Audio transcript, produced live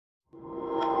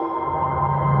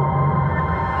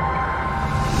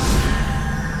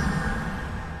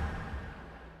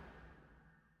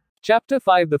Chapter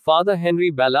 5. The father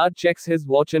Henry Ballard checks his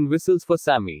watch and whistles for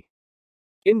Sammy.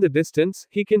 In the distance,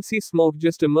 he can see smoke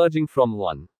just emerging from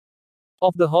one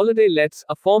of the holiday lets,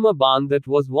 a former barn that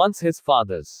was once his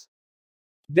father's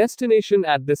destination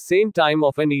at the same time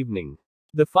of an evening.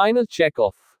 The final check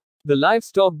of the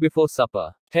livestock before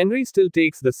supper. Henry still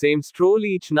takes the same stroll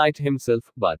each night himself,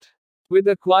 but with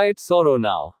a quiet sorrow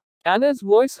now. Anna's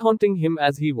voice haunting him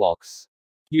as he walks.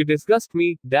 You disgust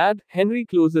me, Dad. Henry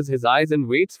closes his eyes and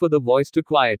waits for the voice to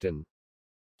quieten.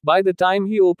 By the time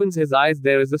he opens his eyes,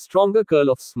 there is a stronger curl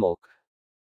of smoke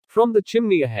from the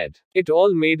chimney ahead. It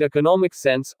all made economic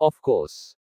sense, of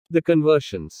course. The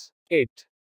conversions. It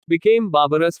became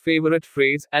Barbara's favorite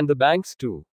phrase, and the banks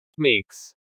too.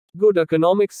 Makes good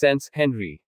economic sense,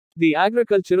 Henry. The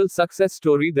agricultural success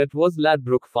story that was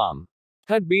Ladbroke Farm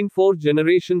had been 4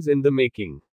 generations in the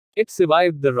making. It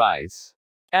survived the rise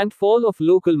and fall of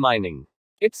local mining.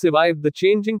 It survived the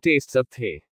changing tastes of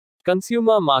the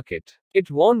consumer market. It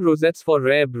won rosettes for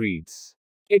rare breeds.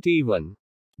 It even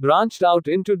branched out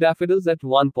into daffodils at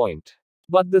one point.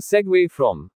 But the segue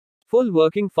from full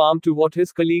working farm to what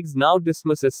his colleagues now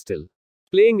dismiss as still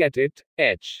playing at it,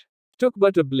 took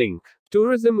but a blink.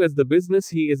 Tourism is the business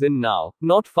he is in now,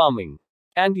 not farming.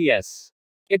 And yes,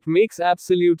 it makes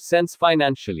absolute sense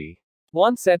financially.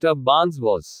 One set of barns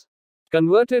was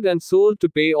converted and sold to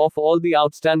pay off all the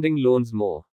outstanding loans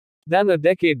more than a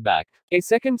decade back. A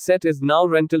second set is now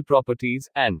rental properties,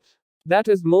 and that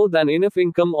is more than enough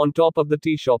income on top of the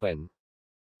tea shop and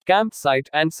campsite,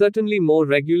 and certainly more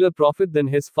regular profit than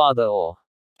his father or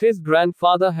his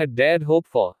grandfather had dared hope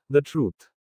for. The truth.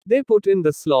 They put in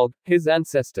the slog, his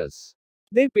ancestors.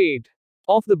 They paid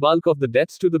off the bulk of the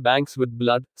debts to the banks with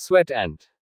blood, sweat, and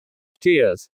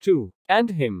tears, too. And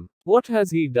him. What has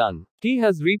he done? He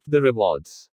has reaped the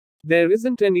rewards. There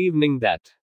isn't an evening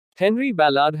that Henry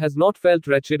Ballard has not felt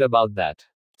wretched about that.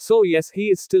 So yes, he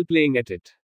is still playing at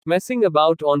it. Messing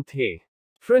about on the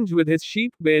fringe with his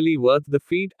sheep barely worth the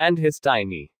feed, and his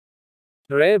tiny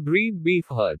rare breed beef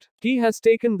herd. He has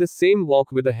taken this same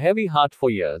walk with a heavy heart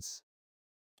for years.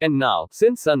 And now,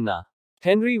 since Anna,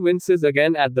 Henry winces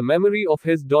again at the memory of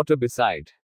his daughter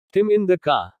beside him in the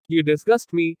car. You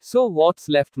disgust me, so what's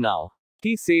left now?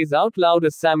 He says out loud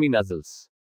as Sammy nuzzles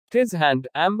his hand,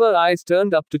 amber eyes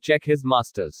turned up to check his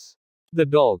master's. The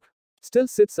dog still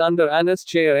sits under Anna's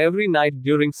chair every night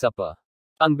during supper.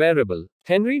 Unbearable.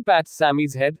 Henry pats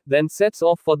Sammy's head, then sets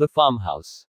off for the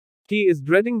farmhouse. He is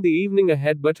dreading the evening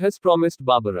ahead but has promised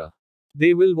Barbara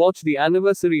they will watch the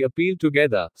anniversary appeal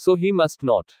together, so he must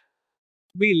not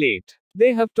be late.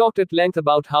 They have talked at length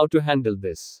about how to handle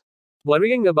this.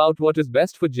 Worrying about what is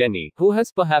best for Jenny, who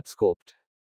has perhaps coped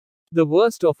the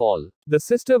worst of all. The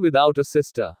sister without a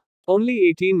sister. Only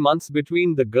 18 months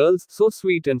between the girls, so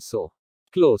sweet and so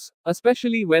close,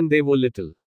 especially when they were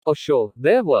little. Oh sure,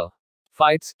 there were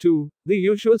fights too, the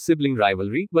usual sibling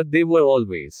rivalry, but they were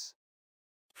always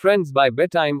friends by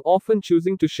bedtime, often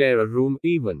choosing to share a room,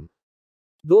 even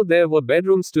though there were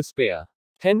bedrooms to spare.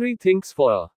 Henry thinks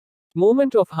for a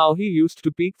moment of how he used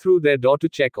to peek through their door to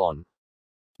check on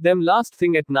them last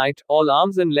thing at night, all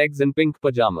arms and legs in pink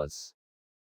pajamas,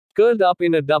 curled up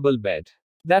in a double bed.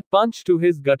 That punch to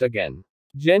his gut again.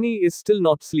 Jenny is still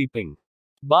not sleeping.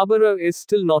 Barbara is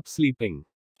still not sleeping.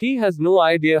 He has no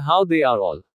idea how they are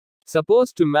all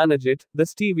supposed to manage it. The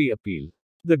Stevie appeal.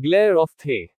 The glare of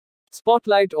the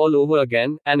spotlight all over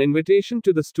again. An invitation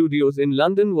to the studios in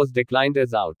London was declined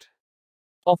as out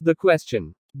of the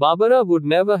question. Barbara would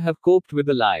never have coped with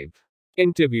a live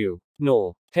interview.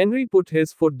 No. Henry put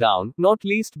his foot down, not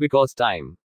least because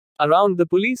time around the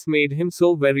police made him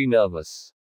so very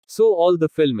nervous. So all the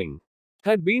filming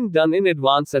had been done in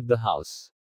advance at the house.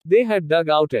 They had dug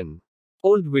out an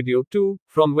old video too,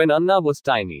 from when Anna was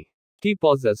tiny. He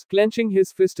pauses, clenching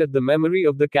his fist at the memory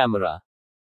of the camera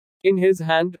in his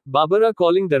hand, Barbara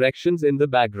calling directions in the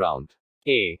background.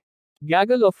 A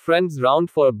gaggle of friends round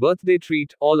for a birthday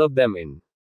treat, all of them in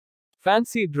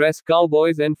fancy dress,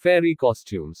 cowboys and fairy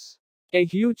costumes. A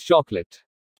huge chocolate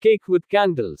cake with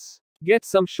candles. Get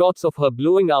some shots of her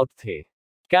blowing out the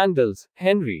candles,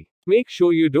 Henry. Make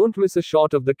sure you don't miss a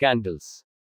shot of the candles. ...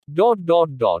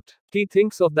 He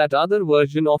thinks of that other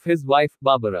version of his wife,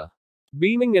 Barbara,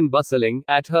 beaming and bustling,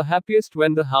 at her happiest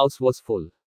when the house was full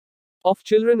of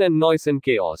children and noise and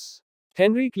chaos.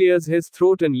 Henry clears his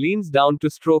throat and leans down to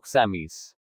stroke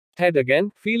Sammy's head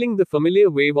again, feeling the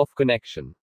familiar wave of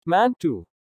connection. Man to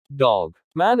dog.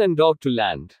 Man and dog to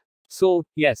land. So,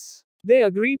 yes. They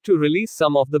agreed to release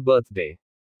some of the birthday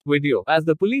video, as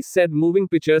the police said moving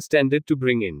pictures tended to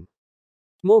bring in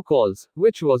more calls,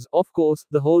 which was, of course,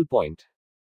 the whole point.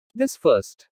 This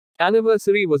first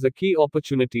Anniversary was a key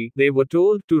opportunity, they were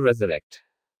told, to resurrect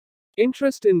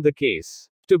interest in the case,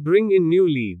 to bring in new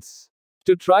leads,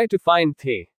 to try to find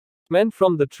the men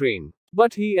from the train.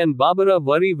 But he and Barbara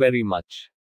worry very much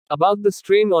about the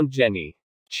strain on Jenny.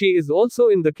 She is also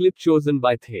in the clip chosen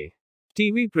by the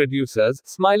TV producers,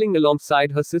 smiling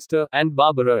alongside her sister, and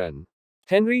Barbara and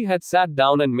Henry had sat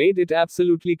down and made it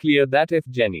absolutely clear that if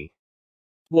Jenny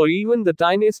were even the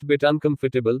tiniest bit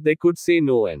uncomfortable, they could say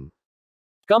no and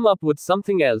come up with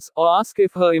something else, or ask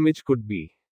if her image could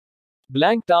be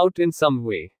blanked out in some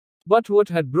way. But what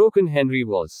had broken Henry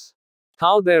was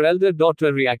how their elder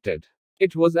daughter reacted.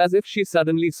 It was as if she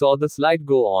suddenly saw the slide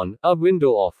go on, a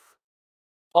window of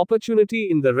opportunity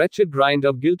in the wretched grind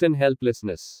of guilt and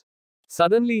helplessness.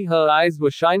 Suddenly her eyes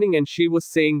were shining and she was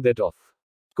saying that of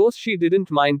course she didn't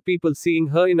mind people seeing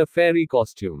her in a fairy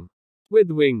costume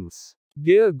with wings.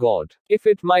 Dear God, if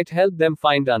it might help them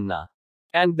find Anna.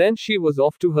 And then she was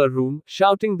off to her room,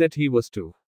 shouting that he was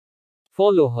to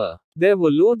follow her. There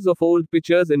were loads of old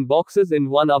pictures in boxes in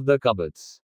one of the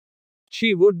cupboards.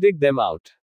 She would dig them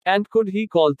out. And could he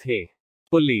call the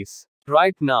police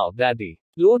right now, Daddy?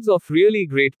 Loads of really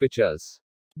great pictures.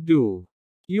 Do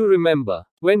you remember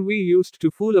when we used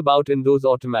to fool about in those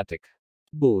automatic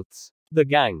booths? The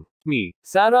gang, me,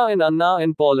 Sarah and Anna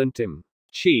and Paul and Tim.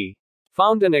 She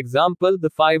found an example, the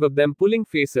five of them pulling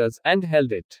faces, and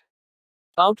held it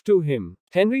out to him.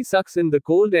 Henry sucks in the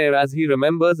cold air as he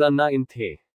remembers Anna in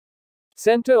the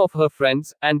center of her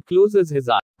friends, and closes his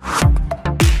eyes.